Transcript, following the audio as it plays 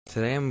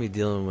Today I'm going to be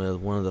dealing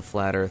with one of the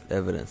flat earth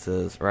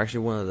evidences, or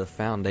actually one of the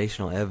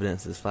foundational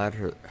evidences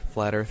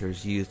flat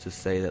earthers use to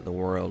say that the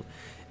world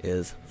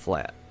is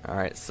flat.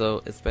 Alright,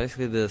 so it's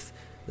basically this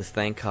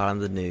thing caught on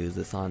the news.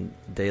 It's on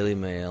Daily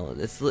Mail. It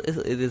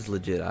is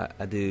legit.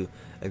 I do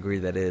agree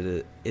that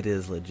it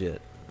is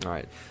legit.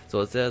 Alright,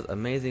 so it says,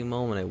 amazing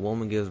moment, a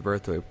woman gives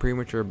birth to a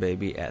premature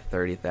baby at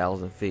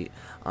 30,000 feet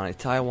on a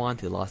Taïwan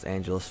to Los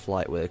Angeles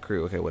flight with a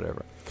crew. Okay,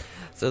 whatever.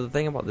 So the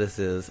thing about this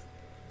is,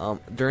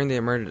 during the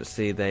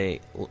emergency, they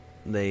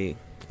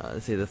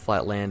see the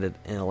flight landed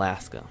in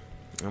Alaska.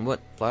 And what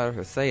flat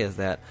earthers say is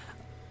that,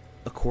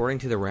 according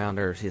to the round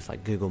earth, it's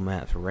like Google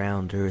Maps,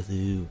 round earth,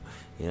 see,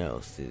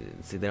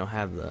 they don't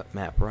have the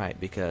map right,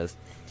 because,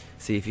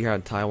 see, if you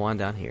have Taïwan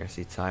down here,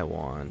 see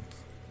Taïwan,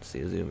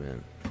 see, zoom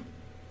in,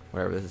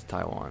 whatever, this is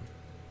Taïwan.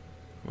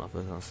 I don't know if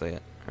I'm going to say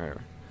it,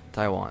 whatever.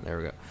 Taïwan, there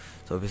we go.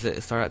 So if we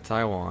start at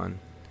Taïwan,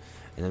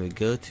 and then we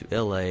go to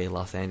LA,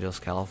 Los Angeles,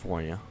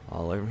 California,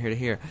 all the way from here to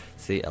here.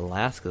 See,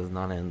 Alaska is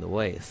not in the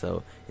way,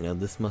 so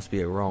this must be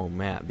a wrong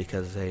map,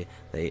 because they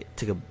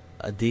took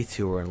a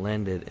detour and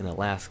landed in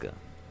Alaska.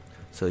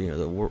 So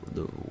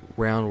the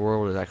round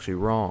world is actually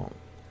wrong.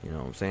 You know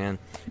what I'm saying?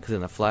 Because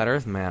in the flat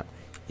Earth map,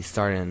 you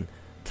start in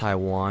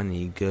Taiwan and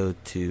you go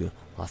to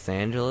Los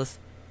Angeles.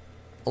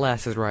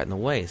 Alaska's right in the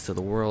way, so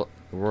the world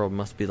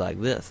must be like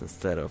this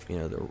instead of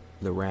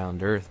the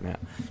round Earth map.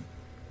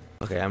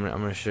 Okay, I'm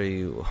gonna show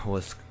you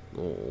what's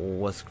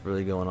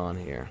really going on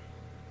here.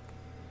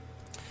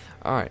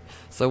 Alright,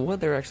 so what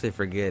they're actually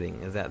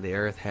forgetting is that the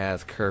Earth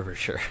has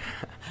curvature.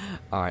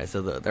 Alright,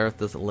 so the Earth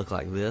doesn't look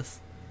like this.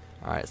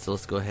 Alright, so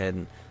let's go ahead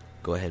and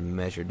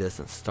measure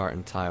distance. Start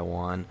in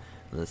Taiwan.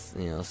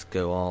 Let's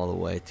go all the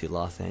way to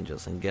Los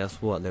Angeles, and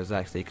guess what? There's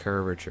actually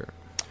curvature.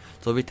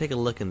 So if we take a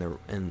look in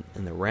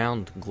the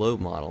round globe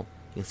model,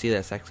 you can see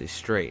that's actually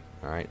straight.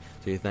 Alright,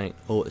 so you think,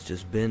 oh, it's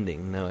just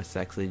bending. No, it's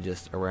actually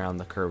just around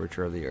the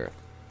curvature of the Earth.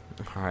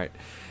 Alright,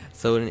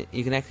 so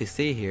you can actually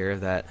see here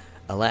that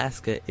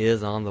Alaska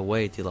is on the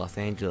way to Los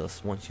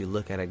Angeles once you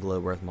look at a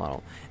globe Earth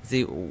model.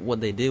 See,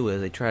 what they do is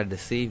they try to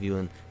deceive you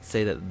and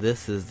say that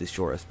this is the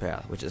shortest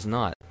path, which is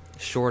not.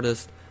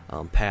 Shortest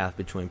path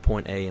between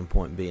point A and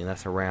point B, and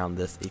that's around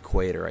this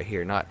equator right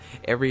here. Not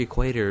every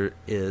equator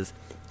is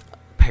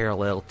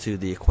parallel to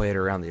the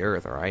equator around the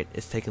Earth, alright?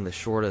 It's taking the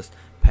shortest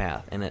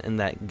path, and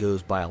that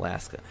goes by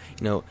Alaska.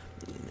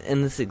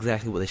 And this is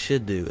exactly what they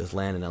should do, is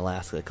land in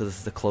Alaska, because this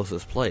is the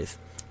closest place.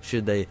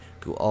 Should they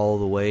go all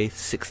the way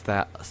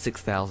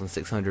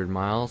 6,600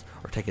 miles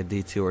or take a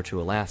detour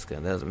to Alaska?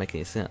 That doesn't make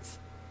any sense.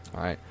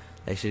 Alright,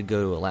 they should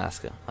go to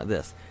Alaska like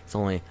this. It's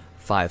only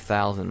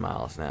 5,000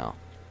 miles now.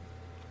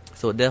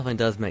 So it definitely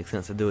does make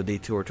sense to do a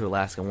detour to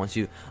Alaska once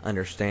you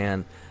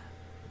understand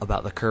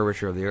about the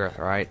curvature of the Earth,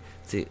 alright?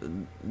 See,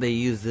 they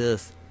use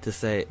this to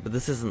say, but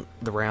this isn't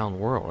the round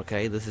world,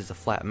 okay? This is a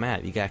flat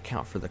map. You gotta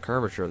account for the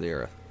curvature of the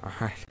Earth,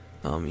 alright?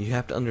 You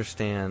have to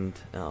understand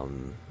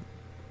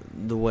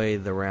the way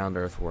the round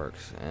Earth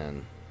works,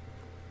 and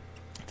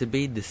to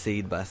be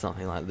deceived by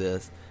something like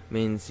this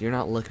means you're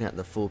not looking at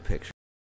the full picture.